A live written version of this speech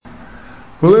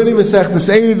We're learning Masechtas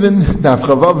Eruvin, Daf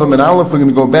Chavav and Aleph. We're going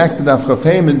to go back to Daf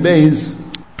Chafayim and Beis.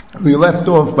 We left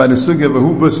off by the sugya of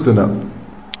Ahu Bustana.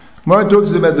 Mar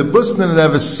talks about the Bustana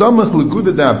that was Samach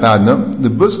L'Guda da Apadna. The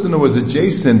Bustana was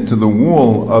adjacent to the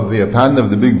wall of the Apadna of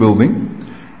the big building.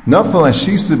 Nafal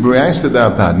Hashisa B'Reisa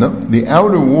da Apadna. The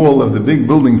outer wall of the big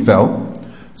building fell.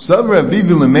 Sav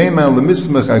Rabivi L'Meima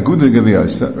L'Mismach Aguda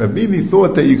Gaviyasa. Rabivi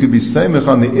thought that you could be Samach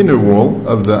on the inner wall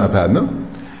of the Apadna.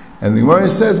 And the Gemara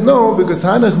says no, because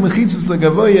Hanach mechitzas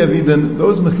legavoy avidan,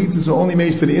 those mechitzas are only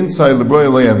made for the inside, lebroy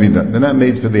loy avidan. They're not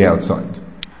made for the outside.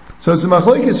 So it's a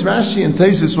machlokes Rashi and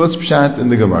Taisus, what's pshat in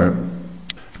the Gemara?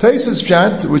 Taisus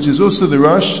pshat, which is also the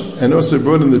Rosh, and also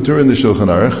brought in the Torah in the Shulchan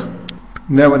Aruch.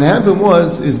 Now what happened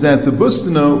is that the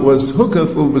Bustana was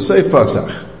hukaf ul b'seif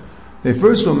pasach. They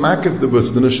first were makif the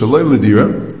Bustana, shaloi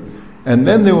l'dira, and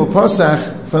then they were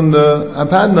pasach from the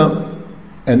Apadna,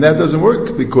 and that doesn't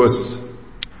work, because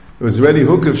it was already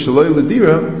hukaf shaloi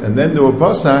l'dira, and then there were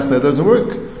pasach, that doesn't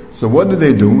work. So what did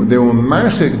they do? They were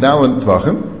marchik dalan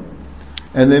tvachim,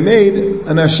 and they made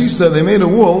an ashisa, they made a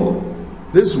wall.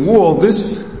 This wall,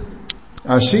 this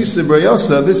ashisa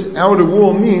brayasa, this outer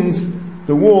wall means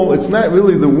the wall, it's not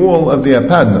really the wall of the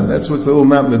Apadna. That's what's a little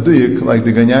not meduyik, like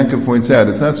the Ganyanka points out.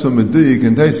 It's not so meduyik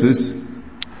in Taisus.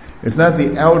 It's not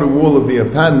the outer wall of the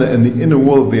Apadna and the inner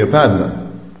wall of the Apadna.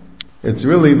 It's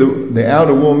really the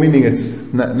outer wall, meaning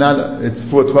it's not it's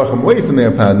 4 tvachim away from the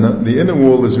Apadna. The inner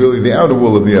wall is really the outer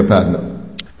wall of the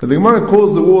Apadna. But the Gemara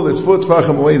calls the wall that's 4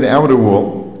 tvachim away the outer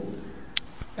wall,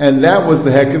 and that was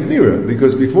the hek of Nira,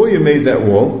 because before you made that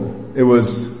wall, it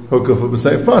was hukaf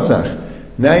b'seif pasach.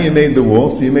 Now you made the wall,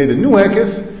 so you made a new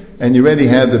hekef, and you already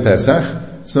had the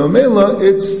Pesach. So Mela,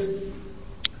 it's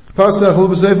pasach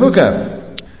b'seif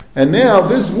hukaf. And now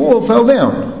this wall fell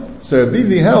down. So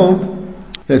Rabbi held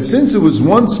that since it was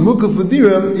once mukaf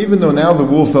l'dira, even though now the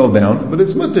wall fell down, but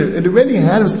it's mutter, it already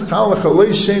had chalach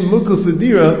alei shem mukaf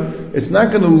l'dira, it's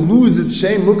not going to lose its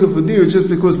shem mukaf l'dira just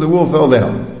because the wall fell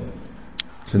down.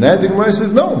 So now the Gemara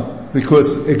says no,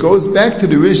 because it goes back to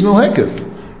the original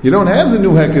hekef. You don't have the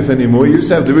new hekef anymore, you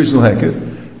just have the original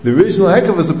hekef. The original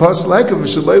hekef is a pasal hekef of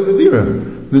shalei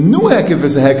l'dira. The new hekef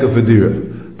is a hekef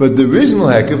l'dira. But the original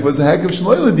hekef was a hekef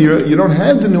shaloi l'dira. You don't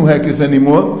have the new hekef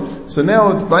anymore, so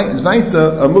now it's like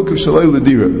a mukaf shaloi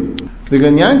l'dira. The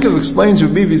Ganyanka explains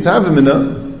Rabbi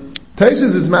Vizhavimina,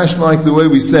 Taisus is mashma like the way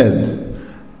we said,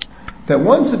 that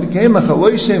once it became a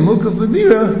chaloi shem mukaf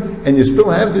l'dira, and you still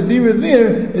have the dira there,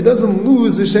 it doesn't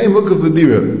lose the shem mukaf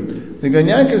l'dira. The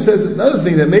Ganyanka says another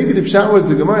thing, that maybe the pshat was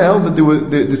the Gemara held that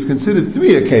there's considered 3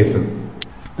 hekefim.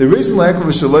 The original hekef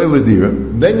was shaloi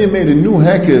l'dira, then you made a new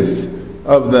hekef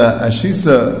of the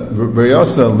Ashisa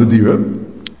Briyasa L'dira,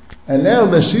 and now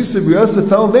the Ashisa Briyasa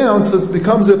fell down, so it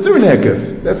becomes a 3rd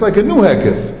hekef. That's like a new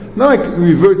hekef. Not like it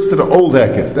reverts to the old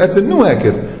hekef. That's a new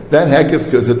hekef. That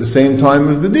hekef goes at the same time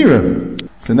as the dira.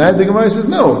 So now the Gemara says,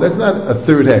 no, that's not a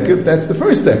 3rd hekef, that's the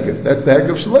 1st hekef. That's the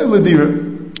hekef Shalei L'dira.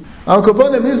 Al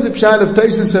Kapanim, here's the pshat of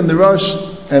Taisus and the Rosh,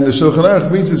 and the Shulchan Aruch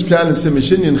brings this pshat in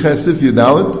Simishinyan Chesif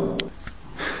Yudalit.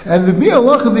 And the Biur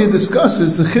Halacha there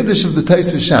discusses the Chiddush of the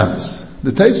Taisus Shabbos. The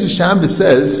Taisus Shabbos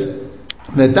says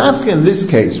that dafka in this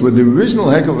case, where the original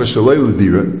hekef of Shalei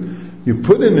L'dira, you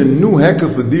put in a new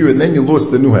hekef L'dira, and then you lost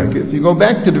the new hekef. If you go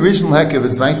back to the original hekef,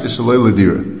 it's like the Shalei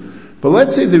L'dira. But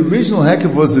let's say the original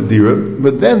hekef was the dira,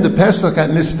 but then the Pesach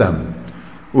got nistam,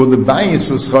 or the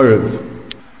bayis was charev.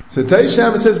 So Taisus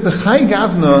Shabbos says, B'chai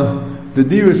Gavna, the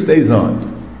dira stays on.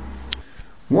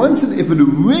 If it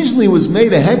originally was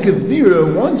made a hekef dira,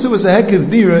 once it was a hekef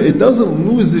dira, it doesn't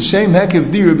lose the same hekef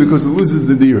dira because it loses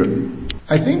the dira.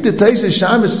 I think the Taisus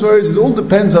Shabbos swears it all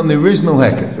depends on the original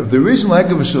hekef. If the original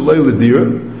hekef was shaloi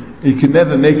l'dira, you can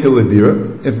never make a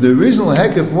l'dira. If the original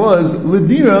hekef was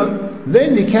l'dira,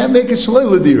 then you can't make it shaloi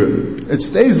l'dira. It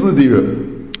stays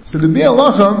l'dira. So the Biur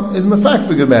Halacha is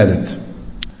mafakvig about it.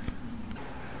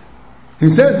 He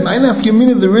says, the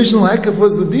original hekef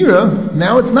was l'dira,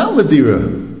 now it's not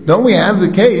l'dira. Don't we have the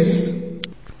case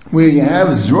where you have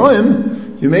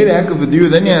Zroim, you made a hekef l'dira,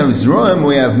 then you have Zroim,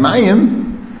 we have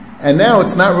Mayim, and now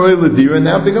it's not roy l'dira,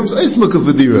 now it becomes Eis mukaf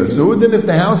l'dira. So then if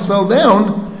the house fell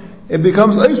down, it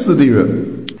becomes Eis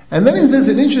l'dira. And then he says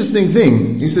an interesting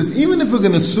thing. He says, even if we're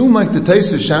going to assume like the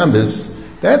Taisus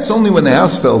Shabbos, that's only when the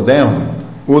house fell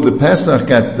down, or the Pesach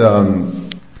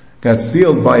got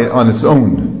sealed on its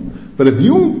own. But if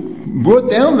you brought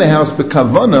down the house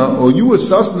b'kavana, or you were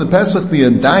sussing the Pesach be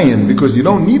a dayan because you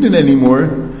don't need it anymore,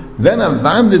 then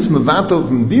avam that's mevatel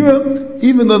from dira,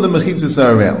 even though the mechitzas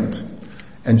are around.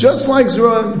 And just like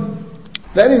Zerah,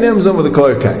 that he names over the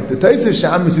Korkai. The Taisus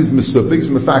Shabbos is mesupik,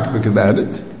 is mefakvik about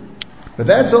it. But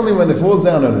that's only when it falls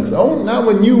down on its own, not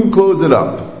when you close it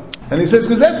up. And he says,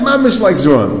 because that's mamish like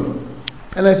Zron.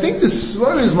 And I think the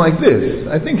svara is like this.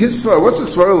 I think his svara, what's the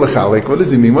svara l'chalik? What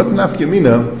does he mean? What's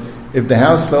nafkamina if the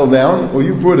house fell down or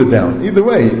you brought it down? Either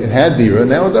way, it had dira,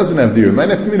 now it doesn't have dira. It might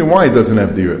nafkamina why it doesn't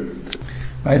have dira.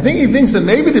 I think he thinks that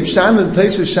maybe the pshat and the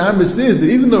Taisha Shabbos is that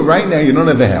even though right now you don't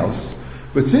have a house,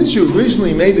 but since you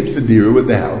originally made it for dira with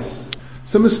the house,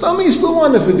 so Mistami you still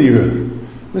want it for dira.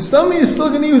 Mistami is still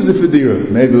going to use it for dira.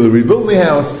 Maybe he'll rebuild the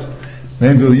house,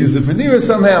 maybe he'll use it for dira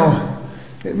somehow.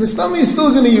 Mistami is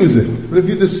still going to use it. But if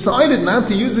you decided not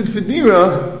to use it for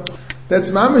dira, that's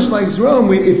mamish like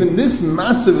Zrom. If in this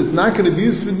matzav it's not going to be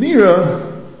used for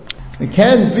dira, it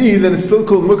can't be that it's still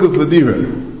called mukaf for dira.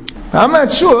 I'm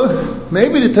not sure.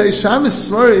 Maybe the Taisha Shabbos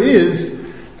svara is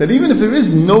that even if there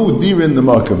is no dira in the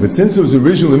makkah, but since it was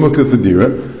originally mukaf for dira,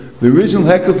 the original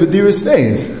hekel for dira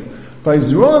stays. By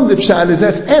Zrom, the pshat is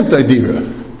that's anti-dira.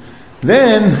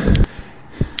 Then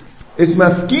it's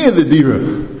mafkir the dira.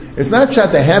 It's not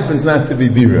pshat that happens not to be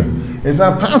dira. It's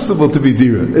not possible to be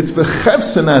dira. It's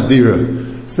bechefsa not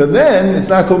dira. So then it's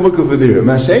not called mukaf for dira.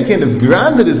 Mashayken, if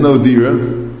granted is no dira,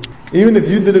 even if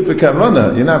you did it for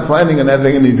kavanah, you're not planning on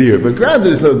having any dira. But granted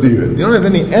is no dira. You don't have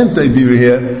any anti-dira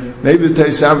here. Maybe the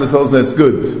Taisha Shabbos holds that's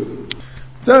good.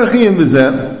 Tzarachiyim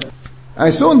b'zeh. I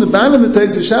saw in the bottom of the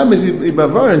Taisha Shabbos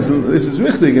Ibavarins, this is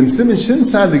richtig, in Siman Shin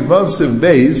Tzadik Vav Siv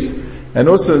Beis, and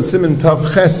also in Siman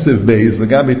Tav Ches Siv Beis, the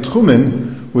Gabi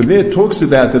Tchumen, where there talks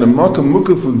about that a Makam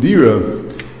Mukaf Dira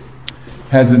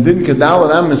has a Din Kadal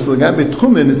and Amis, the Gabi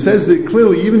Tchumen, it says that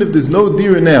clearly, even if there's no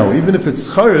Dira now, even if it's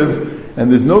Charev,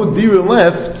 and there's no Dira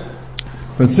left,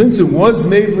 but since it was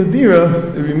made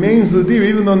Ladira, it remains Ladira,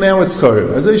 even though now it's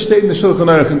Charev. As I stated in the Shulchan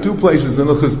Aruch in two places in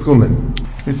Ilchus Tchumen.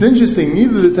 It's interesting,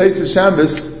 neither the Taisha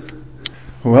Shabbos,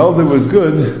 who held it was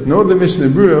good, nor the Mishnah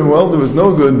Berurah, who held it was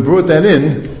no good, brought that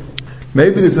in.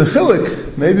 Maybe there's a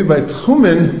chilik, maybe by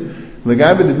Tchumen, the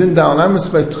guy by the din dal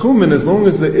namas by Tchumen, as long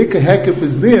as the ikka hekif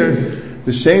is there,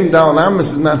 the shame dal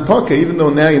namas is not paka, even though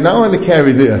now you're not allowed to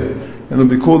carry there, and it'll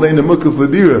be called ein mukaf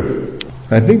ladira.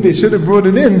 I think they should have brought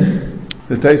it in.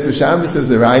 The Taisha Shabbos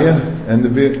has a raya, and the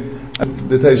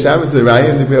Taisha Shabbos has a raya,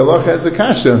 and the Be'alach has a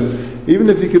kasha. Even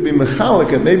if he could be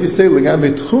mechalik and maybe say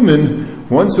l'gabe Tchumen,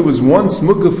 once it was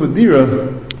mukaf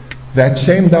fadira, that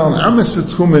shame down amas for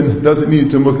Tchumen doesn't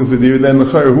need to mukaf fadira. Then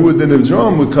l'chayr who din of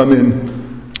Zrom would come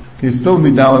in, he'd still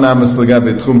be down amas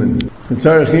l'gabe Tchumen.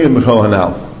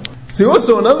 See,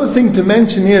 also another thing to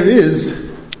mention here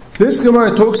is this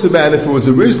Gemara talks about if it was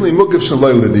originally mukaf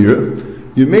shaloi l'dira,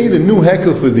 you made a new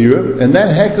hekel fadira, and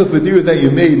that hekel fadira that you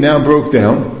made now broke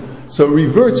down, so it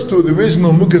reverts to the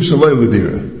original mukaf shaloi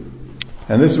l'dira.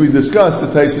 And this we discussed, the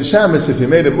Taisha Shabbos, if you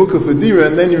made it mukaf dira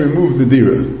and then you removed the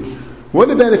dira. What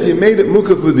about if you made it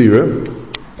mukaf dira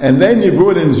and then you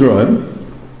brought in Zron,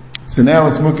 so now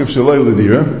it's mukaf shaloi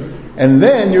l'dira, and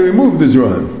then you remove the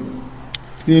Zron?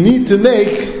 Do you need to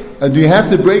do you have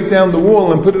to break down the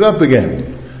wall and put it up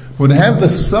again? Would it have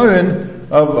the sign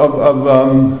of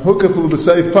hukaf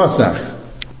l'b'seif pasach?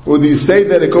 Or do you say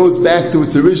that it goes back to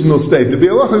its original state? The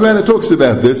Be'alach Rana talks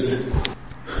about this.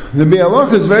 The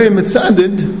Be'alach is very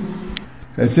mitzadid,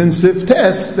 it's in Sif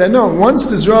Tes, that no, once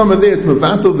there's Rama there, it's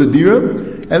Mavatal the Dira,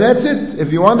 and that's it.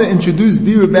 If you want to introduce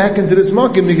Dira back into this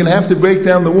Makim, you're going to have to break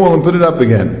down the wall and put it up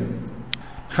again.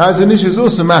 Chazon Ish is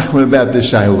also machmir about this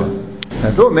Shaila.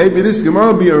 I thought maybe this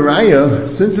Gemara will be a raya,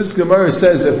 since this Gemara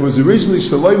says that if it was originally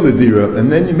Shaloi L'Dira, and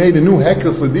then you made a new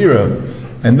Hekel for Dira,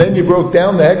 and then you broke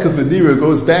down the Hekel for Dira, it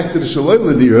goes back to the Shaloi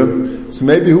L'Dira, so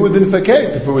maybe who would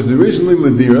infecate if it was originally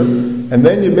L'Dira, and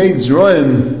then you made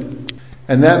Zroim,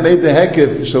 and that made the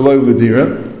Hekef Shaloi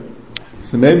L'Dira.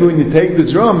 So maybe when you take the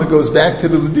Zroim, it goes back to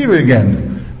the L'Dira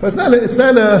again. But it's not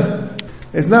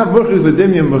Murchik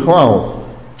L'Dimyam B'chlal.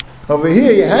 Over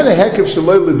here, you had a Hekef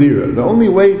Shaloi L'Dira. The only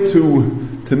way to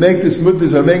make this Muddah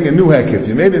is by making a new Hekef.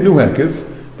 You made a new Hekef,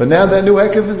 but now that new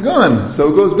Hekef is gone,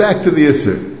 so it goes back to the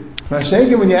Isser.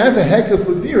 Mashenka, when you have a Hekef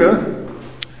L'Dira,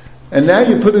 and now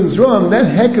you put in Zroim, that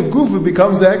Hekef Gufa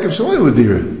becomes a Hekef Shaloi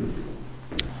L'Dira.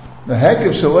 The Hekef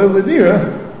Shaloi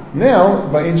L'Dira, now,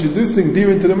 by introducing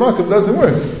Dira into the Makkah, doesn't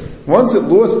work. Once it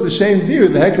lost the shame Dira,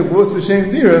 the Hekef lost the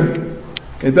shame Dira,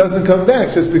 it doesn't come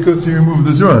back just because you removed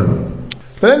the Zroim.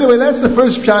 But anyway, that's the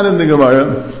first pshat in the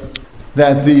Gemara,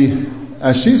 that the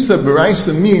Ashisa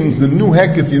Baraisa means the new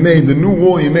Hekef you made, the new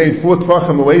wall you made 4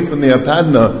 Tvachim away from the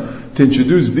Apadna to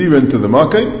introduce Dira into the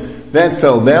Makkah. That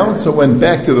fell down, so it went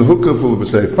back to the Hukah for the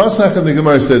B'Seif Pasach, and the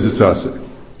Gemara says it's Asik.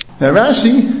 Now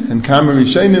Rashi, and Kamar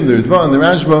Rishonim, the Ritva, and the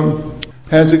Rashbam,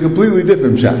 has a completely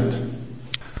different pshat.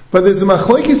 But there's a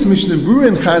Machlokes Mishnah Berurah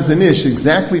and Chazon Ish,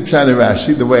 exactly pshat of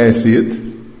Rashi, the way I see it.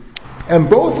 And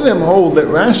both of them hold that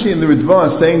Rashi and the Ritva are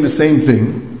saying the same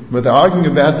thing. but they're arguing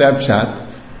about that pshat,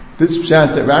 this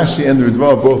pshat that Rashi and the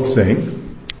Ritva are both saying.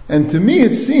 And to me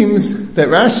it seems that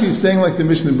Rashi is saying like the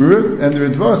Mishnah Berurah, and the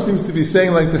Ritva seems to be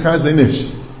saying like the Chazon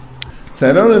Ish. So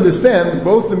I don't understand,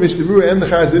 both the Mishnah Berurah and the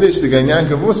Chazon Ish, the Gan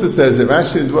Yankov also says that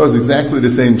Rashi and Ritva is exactly the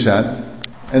same pshat,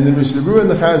 and the Mishnah Berurah and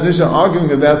the Chazon Ish are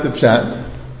arguing about the pshat.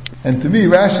 And to me,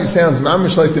 Rashi sounds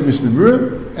mamish like the Mishnah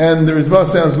Berurah, and the Ritva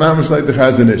sounds mamish like the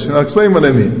Chazon Ish. And I'll explain what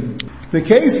I mean. The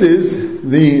case is,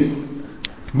 the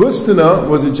Bustana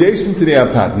was adjacent to the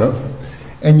Apadna,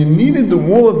 and you needed the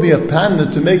wall of the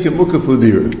Apadna to make it Mukaf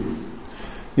L'dira.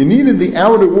 You needed the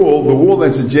outer wall, the wall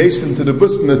that's adjacent to the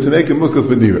Bustana, to make it Mukaf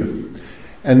L'dira.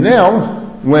 And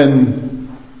now,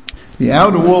 when the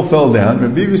outer wall fell down,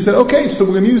 Rabbi Bibi said, okay, so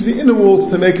we're going to use the inner walls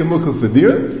to make a Mukaf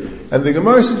L'dira. And the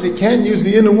Gemara says you can't use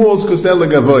the inner walls because they're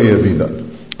L'gavoya Vida.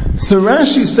 So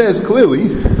Rashi says clearly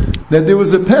that there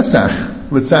was a Pesach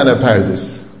L'tzad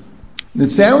HaPardes. It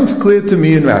sounds clear to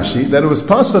me in Rashi that it was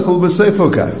Pasach L'B'Seif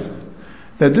Hokav.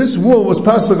 That this wall was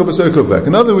Pasach L'B'Seif Hokav.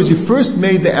 In other words, you first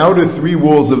made the outer three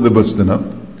walls of the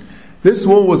Bustana. This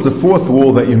wall was the fourth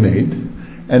wall that you made.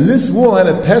 And this wall had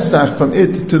a Pesach from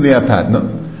it to the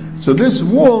Apadna. So this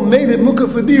wall made it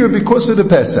Mukaf L'dira because of the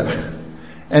Pesach.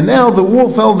 And now the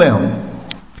wall fell down.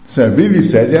 So Bibi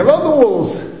says, you have other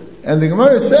walls. And the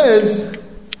Gemara says,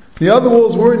 the other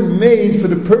walls weren't made for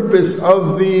the purpose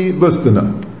of the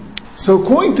Bustana. So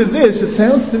according to this, it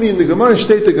sounds to me in the Gemara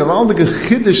state the Gavaldige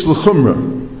Chiddush L'chumra.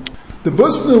 The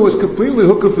Bustana was completely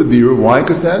Hukaf L'dira. Why?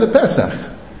 Because it had a Pesach.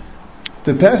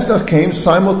 The Pesach came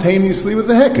simultaneously with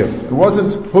the Hekav. It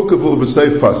wasn't Hukaf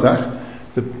L'B'Seif Pesach.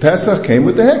 The Pesach came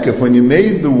with the Hekav. When you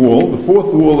made the wall, the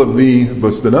fourth wall of the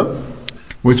Bustana,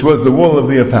 which was the wall of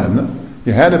the Apadna,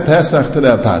 you had a Pesach to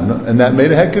the Apadna, and that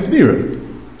made a Hekav Dira.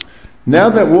 Now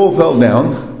that wall fell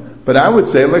down, but I would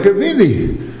say like a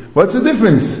Bibi. What's the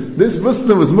difference? This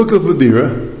Bustana was Mukaf L'dira.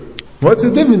 What's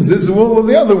the difference? This wall or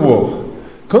the other wall?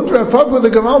 Contra Papa the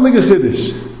Gavaldige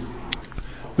Chiddush.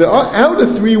 The outer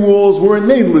three walls weren't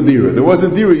made L'dira. There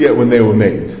wasn't Dira yet when they were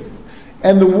made.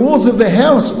 And the walls of the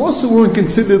house also weren't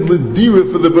considered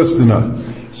L'dira for the Bustana.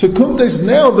 So Kumtex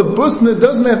now, the Bustana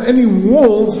doesn't have any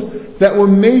walls that were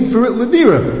made for it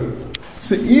L'dira.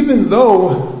 So even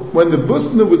though when the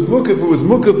Bustana was Mukaf, it was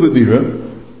Mukaf L'dira,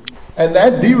 and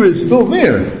that Dira is still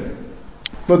there.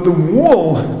 But the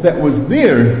wall that was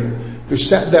there,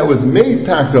 that was made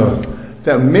Taka,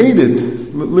 that made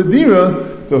it L'dira,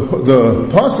 the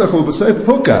Pasach L'B'Seif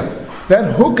Hukaf,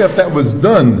 that Hukaf that was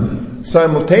done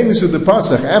simultaneously with the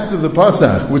Pasach, after the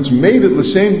Pasach, which made it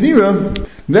L'Shem Dira,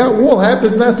 that wall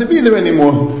happens not to be there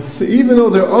anymore. So even though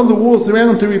there are other walls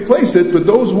around to replace it, but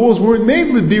those walls weren't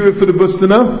made L'dira for the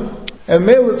Bustana, and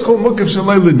made it's called Mukaf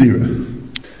Shalai L'dira.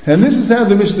 And this is how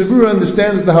the Mishnah Berurah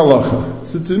understands the halacha.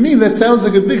 So to me that sounds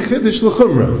like a big chiddush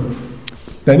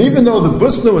l'chumra. That even though the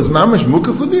Bustana was mamash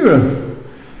Mukaf L'dira,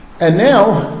 and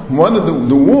now one of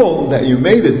the wall that you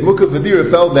made it Mukaf L'dira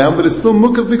fell down, but it's still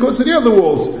Mukaf because of the other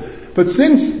walls. But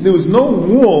since there was no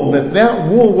wall, that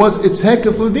wall was its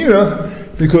Hekaf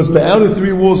L'dira, because the outer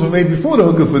three walls were made before the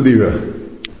Hukaf L'dira,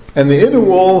 and the inner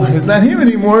wall is not here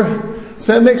anymore,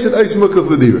 so that makes it Eis Mukaf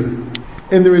L'dira.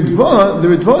 In the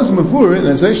Ritva is Mavur, and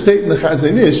as I state in the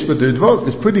Chazon Ish, but the Ritva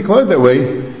is pretty clear that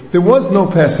way, there was no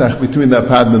Pesach between the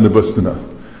Apadna and the Bustana.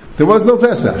 There was no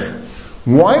Pesach.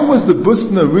 Why was the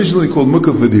Bustana originally called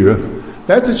Mukaf L'dira?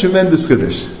 That's a tremendous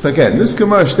chiddush. Again, this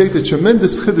Gemara states a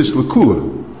tremendous chiddush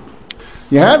l'kula.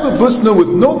 You have a Bustana with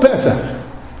no Pesach.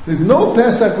 There's no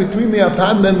Pesach between the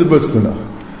Apadna and the Bustana.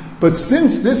 But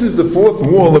since this is the fourth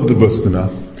wall of the Bustana,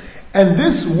 and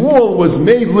this wall was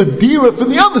made L'dira for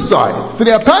the other side, for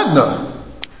the Apadna.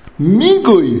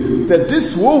 Migui, that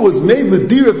this wall was made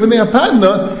L'dira for the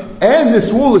Apadna, and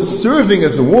this wall is serving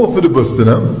as a wall for the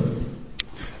Bustana.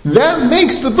 That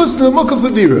makes the Bustana Mukaf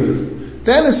L'dira.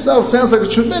 That itself sounds like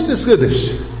a tremendous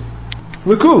chiddush.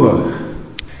 L'kula.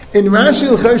 In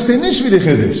Rashi L'charshte Nishvi the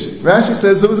chiddush. Rashi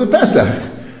says there was a Pesach.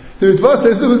 The Ritva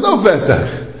says there was no Pesach.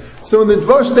 So in the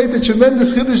Ritva state the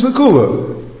tremendous chiddush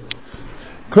L'kula.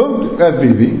 Come to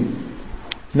Rabbi Bibi.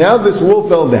 Now this wall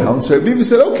fell down, so Rabbi Bibi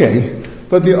said, okay,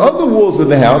 but the other walls of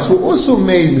the house were also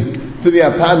made for the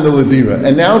Apadna L'dira,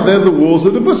 and now they're the walls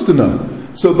of the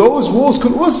Bustana. So those walls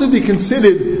could also be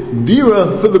considered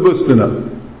Dira for the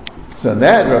Bustana. So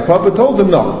that, Rav Papa told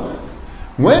him, no.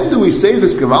 When do we say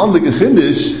this Gavaldige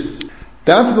Chiddush?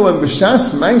 Dafka when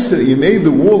B'shas Meiser you made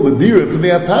the wall L'dira for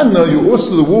the Apadna,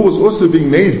 the wall was also being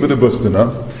made for the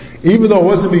Bustana, even though it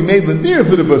wasn't being made L'dira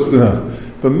for the Bustana.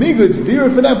 But Migla, it's Dira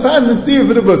for that Apadna, it's Dira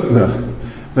for the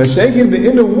Bustana. By shaking the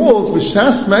inner walls,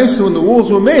 B'shas Meiser, when the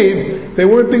walls were made, they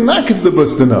weren't being maked for the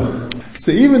Bustana.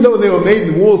 So even though they were made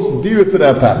in walls Dira for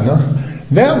the Apadna,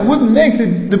 that wouldn't make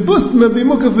the Bustana be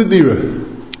Mukaf V'dira.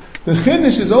 The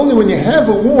Chiddush is only when you have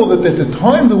a wall that at the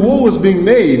time the wall was being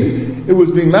made, it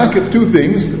was being makif two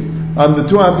things on the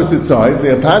two opposite sides, the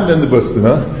Apadna and the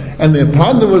Bustana, and the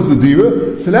Apadna was the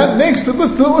Dira, so that makes the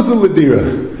Bustana also the Dira.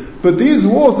 But these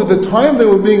walls, at the time they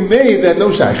were being made, they had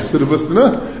no shaykhs to the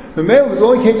Bustana. The male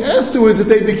only came afterwards that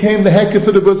they became the Hekef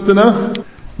for the Bustana.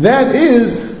 That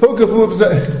is Hukaful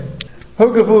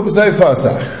B'Say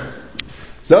Pasach.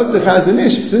 So the Chazon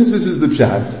Ish, since this is the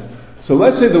Pshat, so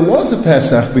let's say there was a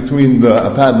Pesach between the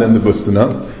Apadna and the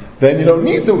Bustana, then you don't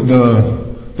need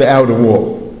the outer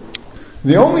wall.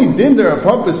 The only din there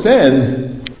Papa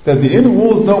said that the inner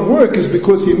walls don't work is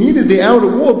because you needed the outer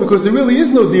wall because there really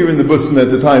is no Dira in the Bustana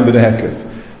at the time of the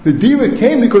Hekef. The Dira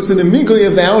came because in the Migli you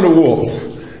have the outer walls.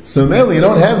 So mainly you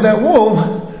don't have that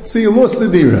wall, so you lost the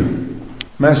Dira.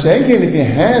 Mashenkin, if you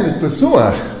had it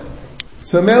Pesuach,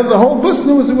 so mainly the whole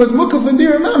Bustana was Mukaf and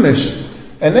Dira Mamish.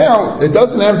 And now, it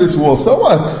doesn't have this wall, so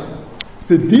what?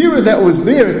 The Dira that was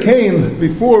there came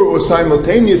before it was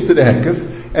simultaneous to the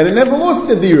Hekef, and it never lost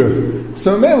the Dira.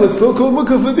 So mainly it's still called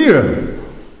Mukaf and Dira.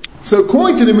 So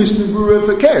according to the Mishnah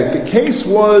Berurah Fakert, the case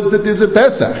was that there's a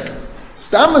Pesach.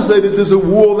 Stama said that there's a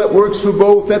wall that works for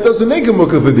both, that doesn't make a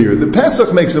Mukaf V'dira. The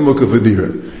Pesach makes a Mukaf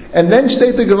V'dira. And then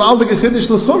state the Gavaldige Chiddush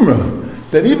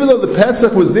L'chumra, that even though the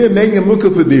Pesach was there making a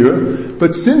Mukaf V'dira,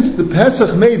 but since the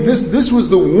Pesach made this was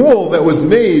the wall that was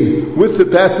made with the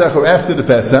Pesach or after the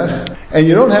Pesach, and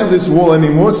you don't have this wall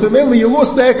anymore, so mainly you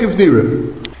lost the Hekef Dira.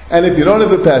 And if you don't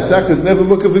have the Pesach, there's never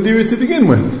Mukaf V'dira to begin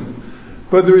with.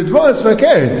 But the Ritva is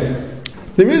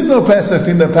Fakert. There is no Pesach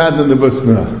in the Apadna and the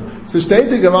Bustana. So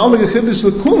Shteitig of Almag Chiddush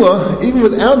L'Kula, even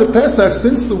without a Pesach,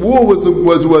 since the wall was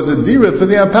a Dira for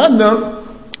the Apadna,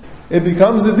 it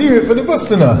becomes a Dira for the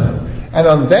Bustana. And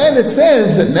on that it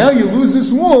says that now you lose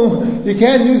this wall, you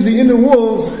can't use the inner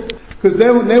walls, because they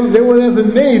were never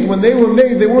made. When they were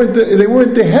made, they weren't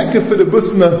the Hekef for the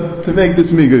Bustana to make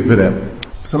this Migay for them.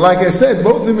 So like I said,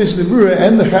 both the Mishnah Berurah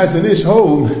and the Chazon Ish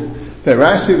hold that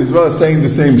Rashi the Dvar is saying the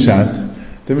same Shat.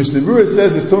 The Mishnah Berurah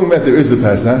says it's talking about there is a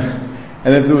Pesach.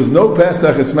 And if there was no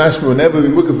Pesach, it's mashma would never be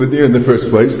Mukaf V'dira in the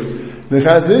first place. The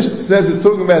Chazon Ish says it's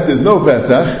talking about there's no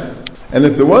Pesach. And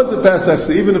if there was a Pesach,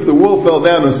 so even if the wall fell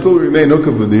down, it would still remain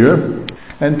Mukaf V'dira.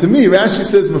 And to me, Rashi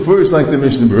says Mefurish like the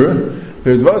Mishnah Berurah.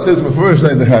 The Ritva says Mefurish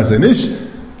like the Chazon Ish.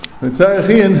 The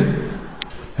Tzarachian,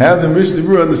 how the Mishnah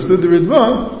Berurah understood the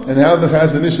Ritva, and how the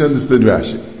Chazon Ish understood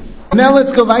Rashi. Now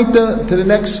let's go weiter to the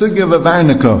next sugya of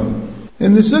Avarnika.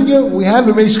 In the sugya, we have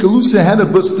a Reish Galusa had a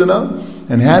Bustana,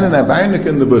 and had an Avarnika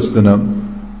in the Bustana.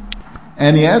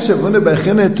 And he asked Rav Huna bar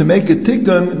China to make a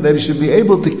tikkun that he should be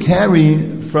able to carry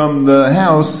from the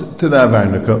house to the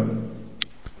Avarnika.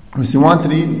 Because he wanted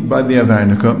to eat by the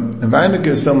Avarnika. Avarnika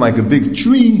is something like a big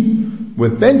tree,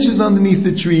 with benches underneath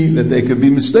the tree, that they could be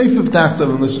mistayfiv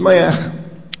tachtav and l'smayach.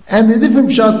 And the different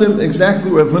shatim, exactly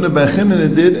what Rav Huna bar China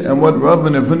did, and what Rav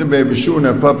and Rav Huna bar Bashur and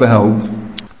Rav Papa held.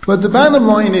 But the bottom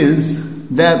line is,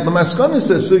 that the Maskanas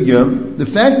Sugya, the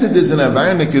fact that there's an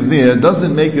Avarnika there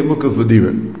doesn't make it Mukaf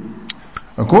V'dira.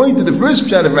 According to the first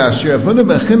Pshat of Rashi, Rav Huna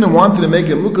bar China wanted to make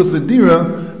it Mukaf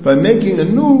V'dira by making a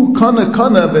new kana,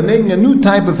 by making a new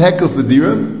type of Hekef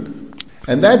V'dira,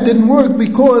 and that didn't work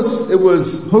because it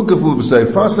was Hukaful B'Say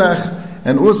Pasach,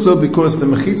 and also because the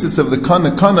mechitzas of the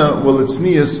kana were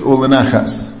Litznias or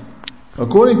Lenachas.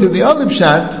 According to the other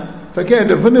Pshat, Fakir,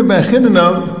 Rav Huna bar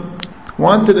China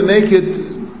wanted to make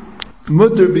it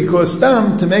mutter because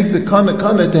stam to make the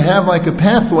kana to have like a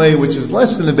pathway which is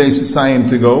less than the basis sayim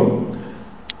to go,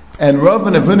 and Rav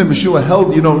and Rav Huna bar Bashua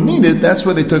held you don't need it. That's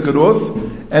why they took it off,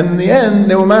 and in the end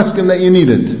they were masking that you need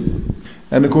it.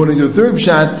 And according to the third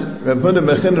Pshat, Rav Huna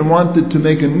bar China wanted to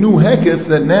make a new hekef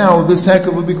that now this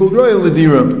hekef will be called royal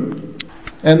ladira,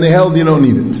 and they held you don't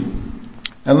need it.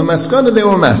 And the maskana they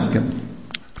were masking.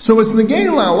 So it's negay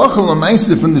la'alacha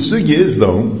l'maisa from the sugya is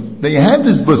though that you have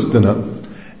this bustana.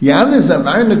 You have this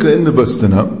Avarnika in the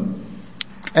Bustana,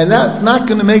 and that's not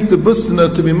going to make the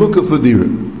Bustana to be Mukaf V'dira.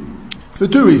 For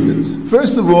two reasons.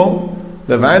 First of all,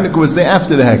 the Avarnika was there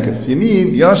after the Hekef. You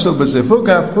need Yashal B'Sef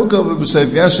Hukav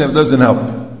B'Sef Yashav doesn't help.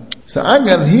 So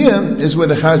Agav here is where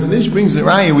the Chazon Ish brings the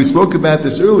Raya. We spoke about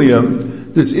this earlier,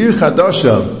 this Ir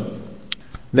Chadasha,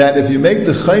 that if you make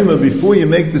the Chayma before you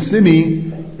make the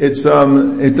city, it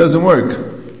doesn't work.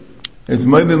 It's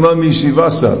Ma'idillah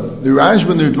Mishivasa. The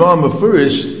Rashba and the Ritva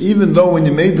Mefurish, even though when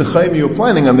you made the Chayim you were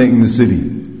planning on making the city.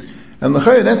 And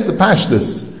L'chayr, that's the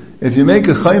Pashtus. If you make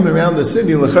a Chayim around the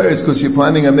city, L'chayr, it's because you're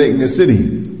planning on making a city.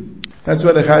 That's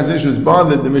why the Chazon Ish was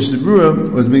bothered. The Mishnah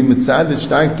Berurah was being mitzaded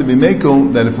stark to be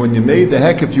makel, that if when you made the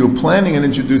Hekef you were planning on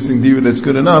introducing Dira, that's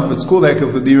good enough. It's called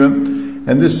Hekef for Dira.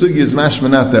 And this Sugi is mashma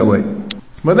not that way.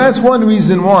 But that's one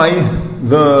reason why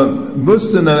the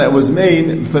bustana that was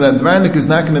made for that dvarnik is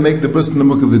not going to make the bustana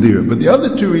mukha v'dira. But the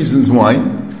other two reasons why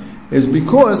is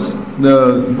because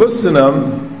the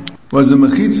bustana was a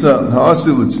mechitza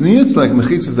ha'asil l'tznius, like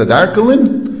mechitza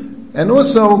zadarkalin, and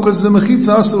also because the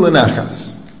mechitza asil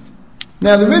l'nachas.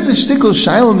 Now there is a shtickle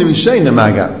shail in the Rishayim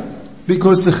agav,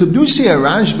 because the Chedushi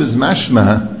Arashba is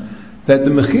mashma that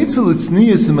the mechitza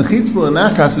l'tznius and mechitza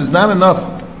l'nachas is not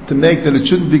enough to make that it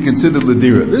shouldn't be considered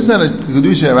l'dira. This is not a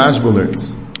Chedushi Arashba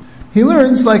learns. He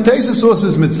learns, like Taisus also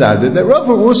is mitzadeh, that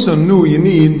Rava also knew you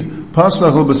need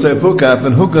pasach l'b'seif hukaf,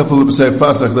 and hukaf l'b'seif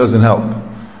pasach doesn't help.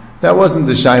 That wasn't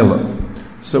the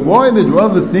shaila. So why did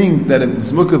Rava think that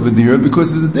it's mukha v'dira?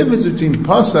 Because there's a difference between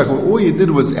pasach, where all you did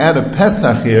was add a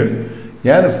pesach here, you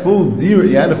had a full dira,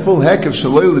 you had a full hekef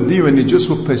shaloi l'dira, and you just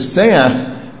were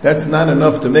peseach, that's not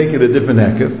enough to make it a different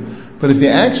hekef. But if you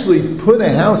actually put a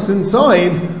house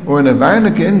inside, or an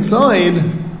avarnika inside,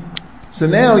 so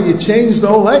now you change the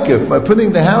whole hekef. By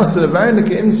putting the house and a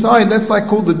avarnika inside, that's like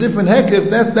called a different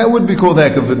hekef, that would be called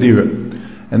hekef v'dira.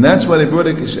 And that's why they brought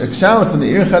a kshala from the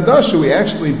Ir Chadasha, we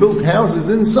actually built houses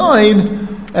inside,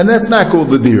 and that's not called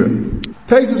the dira.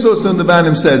 Taisus also in the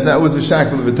Banim says that was a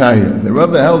shackle of Itaria. The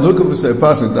Rava held Hukav V'Seif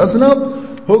Pasuk doesn't help,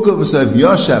 Hukav V'Seif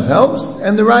Yoshav helps,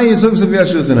 and the Raya is Hukav V'Seif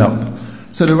Yoshav doesn't help.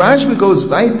 So the Rashba goes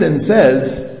right and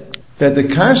says that the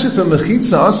kasha for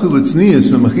Mechitza Asul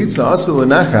L'Tznius, for Mechitza Asul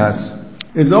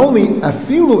L'Nachas, is only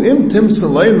afilu im tim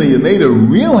salayma, you made a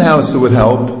real house that would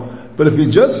help, but if you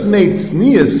just made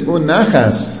tznius or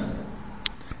nachas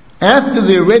after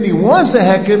there already was a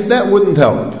hekef, that wouldn't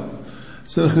help.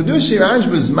 So the Chedushi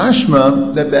Rashba is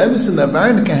mashma that the emes in the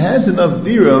avarnika has enough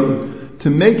diram to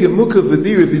make it mukha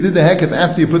v'dira if you did the hekef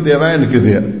after you put the avarnika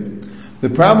there. The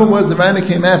problem was the avarnika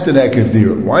came after the hekef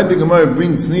dira. Why did the Gemara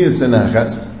bring tznius and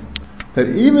nachas? That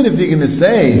even if you're going to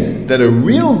say that a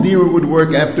real dira would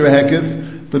work after a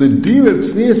hekef, but a dira of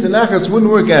tznius and nachas wouldn't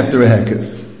work after a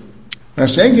hekef. Now,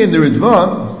 Shengen, the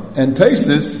Ridva, and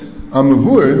Taisus, are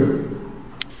mavur,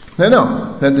 they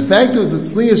know that the fact was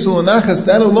that tznius or nachas,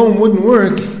 that alone wouldn't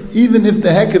work, even if the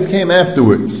hekef came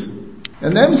afterwards.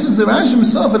 And then says the Rashi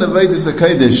himself in Avedis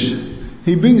HaKadosh,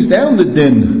 he brings down the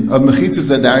din of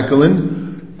Mechitza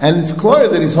Zadarkalin, and it's clear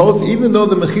that he holds, even though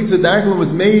the Mechitza Zadarkalin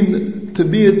was made to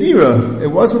be a dira, it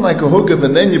wasn't like a hukaf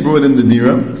and then you brought in the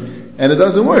dira, and it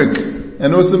doesn't work.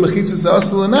 And also Mechitza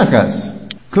Za'asal and Nachas.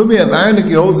 Could be a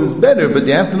varnik holds is better, but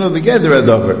you have to know the gather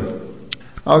adover.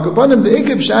 Al kapanim, the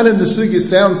ikab shad in the sugya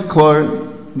sounds clear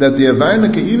that the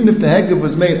avarnika, even if the hekef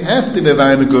was made after the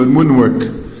avarnika, it wouldn't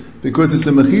work, because it's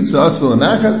a mechitza asal and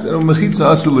achas and a mechitza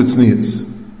asal l'tznius.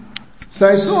 So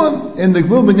I saw in the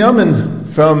Gvul Binyamin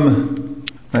from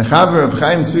my chaver of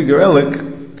Chaim Tzvi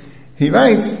Garelik, he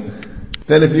writes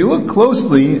that if you look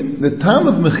closely, the tam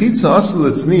of mechitza asal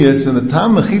l'tznius and the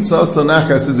tam mechitza asal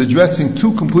nachas is addressing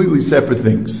two completely separate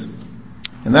things.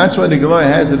 And that's why the Gemara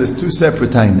has it as two separate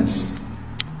tainas.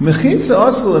 Mechitza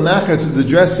asal nachas is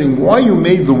addressing why you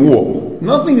made the wall.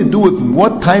 Nothing to do with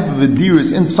what type of a deer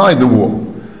is inside the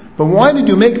wall. But why did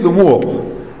you make the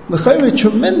wall? L'chayr,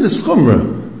 tremendous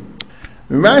chumrah.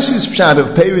 Rashi's pshat of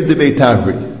Peirid de Beit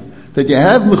Avri, that you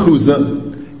have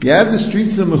mechuzah, you have the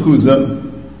streets of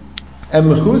mechuzah, and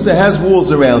mechuzah has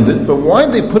walls around it, but why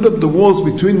they put up the walls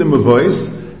between the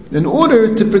mavois? In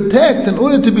order to protect, in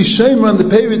order to be shomer on the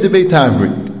Peirid de Beit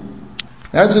Avri.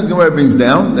 That's what the Gemara brings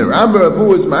down. The Rabbi Avu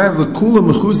was ma'av l'kula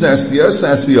mechuzah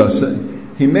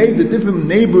asiyasa. He made the different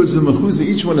neighbors of mechuzah,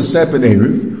 each one a separate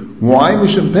eruv. Why?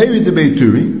 Misham Peirid de Beit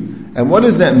Turi. And what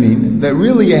does that mean? That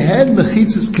really you had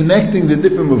mechitzas connecting the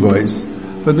different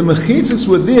mavois, but the mechitzas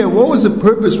were there. What was the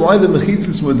purpose why the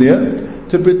mechitzas were there?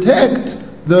 To protect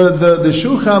the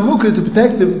shulcha mukha, to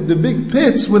protect the big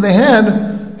pits where they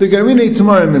had the garinei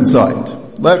tamarim inside.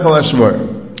 Lechal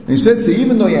hashvar. He says that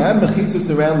even though you have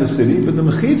mechitzas around the city, but the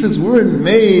mechitzas weren't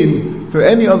made for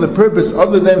any other purpose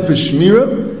other than for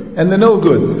shmira, and they're no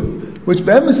good. Which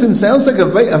be'emesin sounds like a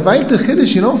vayta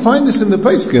chiddush. You don't find this in the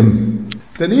Paiskim.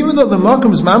 That even though the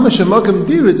Makam is Mamash and Makam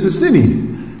Dira, it's a city.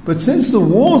 But since the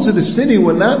walls of the city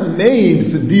were not made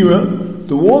for Dira,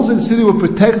 the walls of the city were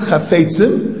protect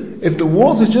Chafetzim. If the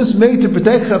walls are just made to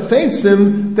protect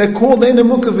Chafetzim, they're called Eina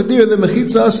Mukha for Dira, the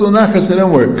Mechitza Asal Nachas, they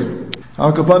don't work.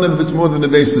 Al Kapanim, if it's more than a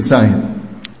base to sign.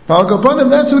 Al Kapanim,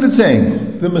 that's what it's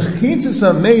saying. The Mechitzas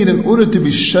are made in order to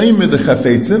be Shaymer the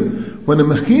Chafetzim. When a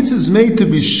Mechitza is made to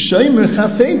be Shaymer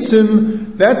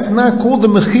Chafetzim, that's not called the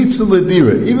Mechitza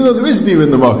L'Dira, even though there is Dira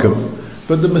in the Makam.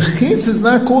 But the Mechitza is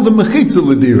not called the Mechitza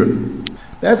L'Dira.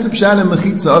 That's the Pshat in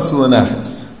Mechitza Asal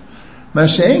L'Nachas.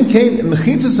 Masha'en came in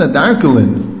Mechitza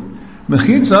Sadarkalin,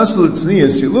 Mechitza Asal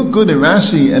L'Tznius, you look good in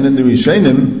Rashi and in the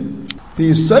Rishonim, The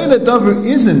Yisayid Davar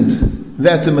isn't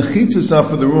that the mechitzas are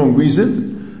for the wrong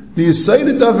reason. The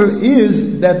Yisayid Davar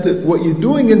is that what you're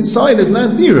doing inside is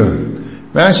not dira.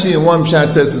 Rashi in one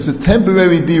pshat says it's a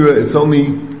temporary dira. It's only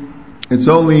Yom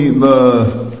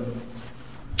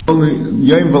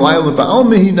V'Layla Ba'al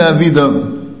Mehina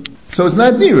Avida. So it's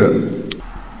not dira.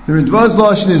 The Ridvaz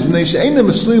Lashon is B'nei She'ena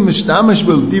Mesluim Mishtamash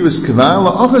B'el Diras Kaval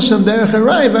La'achasham Derech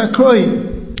Harai V'Akroi.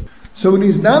 So when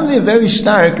he's down there very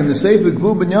stark in the Sefer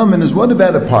Gvul Binyamin is what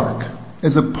about a park?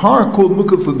 There's a park called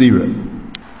Mukaf Ladira.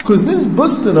 Because this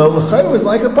Bustana L'chayr was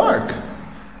like a park.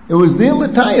 It was there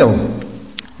L'tayel.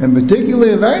 And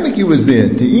particularly Avarniki was there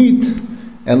to eat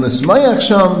and L'smayach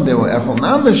Sham, there were Echol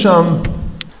Nam Sham.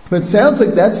 But it sounds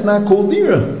like that's not called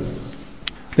Dira.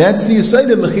 That's the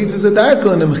Yisayid of Mechitzas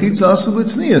Adarkal and the Mechitzas Asal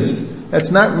Tznius.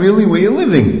 That's not really where you're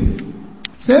living.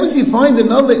 Sometimes you find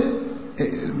another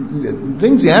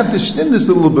things you have to shtin this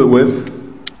a little bit with,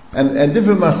 and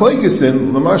different machlokes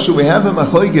in Lamarsha. We have a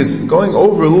machlokes going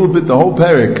over a little bit the whole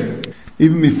parak.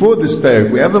 Even before this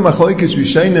parak, we have a machlokes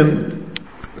Rishayim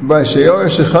by Sheor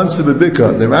Shechansa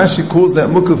Bebika. The Rashi calls that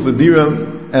Mukaf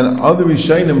V'Dira, and other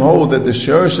Rishayim hold that the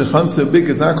Sheor Shechansa Bebika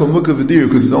is not called Mukaf V'Dira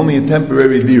because it's only a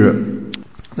temporary dira.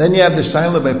 Then you have the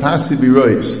Shaila by Pasi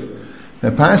Birois.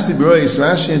 Now Pasi Birois,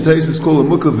 Rashi and Taisus call it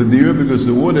Mukaf V'Dira because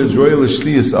the water is royal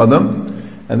Shtiyas Adam.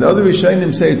 And the other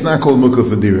Rishonim say it's not called Mukaf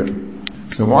V'Dira.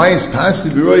 So why is Pasi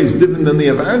B'Rois different than the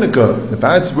Avarnika? The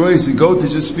Pasi B'Rois you go to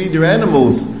just feed your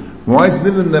animals. Why is it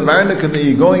different than the Avarnika that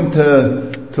you're going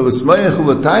to L'smayach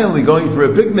L'tayel, you're going for a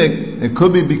picnic? It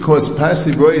could be because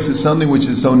Pasi B'Rois is something which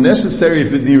is so necessary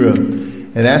for Dira.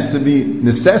 It has to be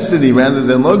necessity rather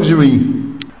than luxury.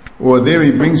 Or there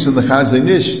he brings from the Chazon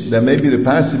Ish that maybe the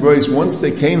Pasi B'Rois, once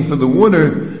they came for the water,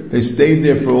 they stayed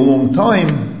there for a long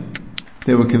time.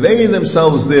 They were conveying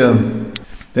themselves there.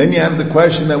 Then you have the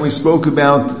question that we spoke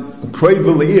about, Kroiv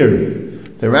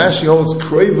L'ir. The Rashi holds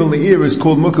Kroiv L'ir is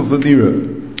called Mukaf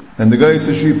V'Dira. And the guy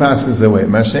says Shri Paskas that way.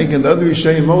 Mashayk and the other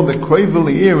Rishayim hold that Kroiv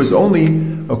L'ir is only,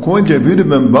 according to Rabbi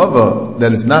Ben Bava,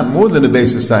 that it's not more than a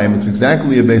basis sign, it's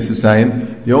exactly a basis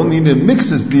sign. You only need a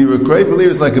mixes dira. Kroiv L'ir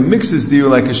is like a mixes dira,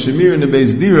 like a Shamir and a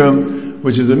base dira,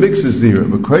 which is a mixes dira.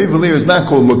 But Kroiv L'ir is not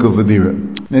called Mukaf V'Dira.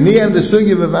 And here you have the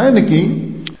Sugya of Avarniki,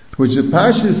 which the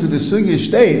Parshas of the Sugya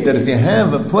state that if you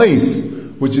have a place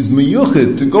which is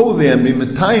miyuchid to go there and be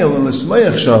metayel and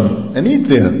l'shmayach sham and eat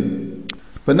there,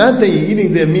 but not that you're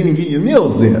eating there meaning eat your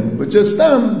meals there, but just to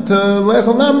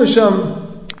lechol nam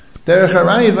sham derech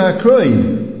harai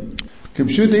v'akroi.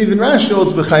 Kipshuta even Rashi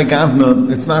holds b'chai gavna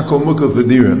it's not called Mukaf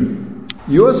V'Dira.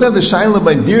 You also have the shaila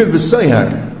by dir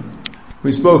v'soyar.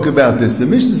 We spoke about this. The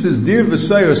Mishnah says dir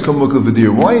v'soyar is called Mukaf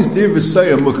V'Dira. Why is dir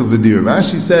v'soyar Mukaf V'Dira?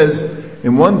 Rashi says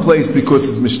in one place because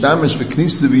it's mishtamish for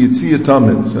knisa v'yitziyah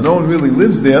tamid. So no one really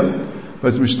lives there, but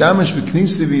it's mishtamish for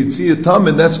knisa v'yitziyah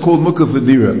tamid, that's called Mukaf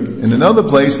V'Dira. In another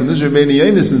place, and this Rabbeinu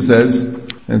Yonason says,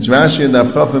 and it's Rashi and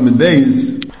Avchafim and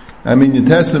Beis,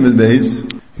 Yetesim and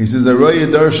Beis, he says, Aroya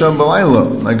Darsham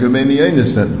B'Layla, like Rabbeinu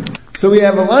Yonason. So we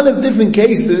have a lot of different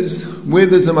cases where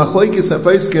there's a machlokes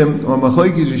hapaiskim, or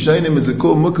machlokes Rishayim, is it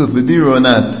called Mukaf V'Dira or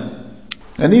not?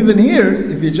 And even here,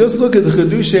 if you just look at the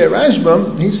Chedushay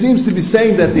Rashbam, he seems to be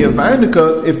saying that the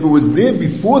Avarnika, if it was there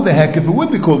before the Hekef, it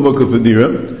would be called Mukaf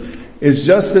V'Dira. It's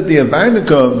just that the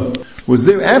Avarnika was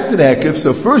there after the Hekef,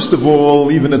 so first of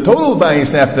all, even a total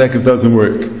bias after the Hekef doesn't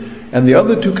work. And the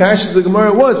other two kashas of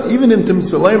Gemara was, even in Tim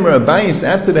Salaymer, a bias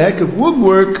after the Hekef would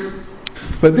work,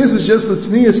 but this is just the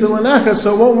Tzniya Silanacha,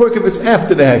 so it won't work if it's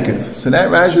after the Hekef. So that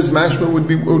Rash's mashma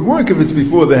would work if it's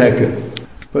before the Hekef.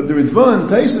 But the Ritvan,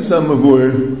 Taisus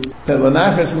HaMavur, that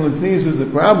Lanachas and Latzinis is a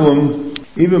problem,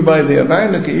 even by the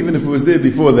Avarnika, even if it was there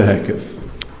before the Hekef.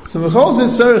 So Mechol Zet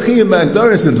Sarachiyah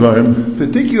Magdaris Advarim,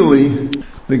 particularly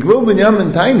the Gvul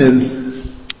Binyamin Tainas,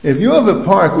 if you have a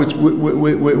park which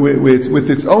with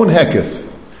its own Hekef,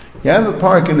 you have a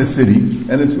park in the city,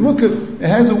 and it's Mukaf, it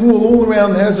has a wall all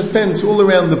around, it has a fence all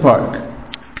around the park.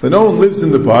 But no one lives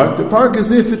in the park is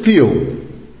there for teal.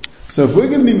 So if we're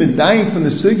going to be medaying from the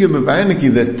sugya of Avarniki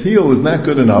that teal is not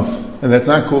good enough, and that's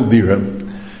not called dira,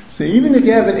 so even if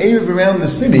you have an Erev around the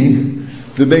city,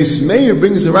 the Beis Meir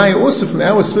brings a raya also from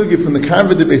our sugya from the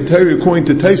Karva de Beitari according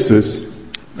to Taisus.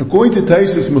 According to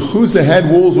Taisus, Mechuzah had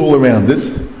walls all around it,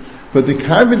 but the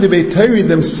Karva de Beitari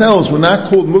themselves were not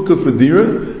called Mukaf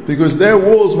V'Dira because their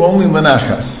walls were only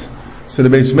Manachas. So the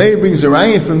Beis Meir brings a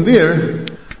raya from there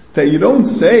that you don't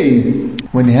say,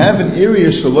 when you have an area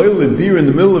shaloy l'dir in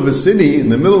the middle of a city, in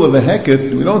the middle of a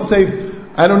hekef, we don't say,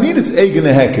 I don't need its egg in a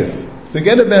hekef.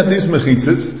 Forget about these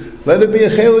mechitzas, let it be a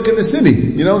chelik in the city.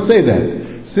 You don't say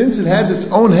that. Since it has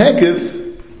its own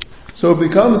hekef, so it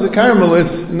becomes a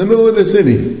caramelis in the middle of the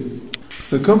city.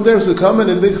 So there's a comment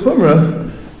in Big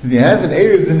Chumrah. If you have an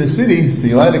Erev in the city, so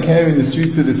you're allowed to carry in the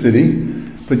streets of the city,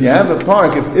 but you have a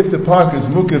park, if the park is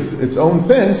mukif its own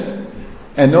fence,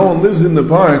 and no one lives in the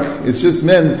park, it's just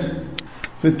meant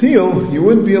for teal, you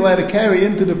wouldn't be allowed to carry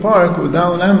into the park with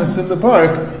Dalan Amis in the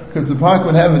park, because the park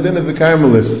would have a din of a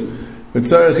carmelis, but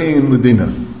Tzarech in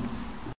Medina.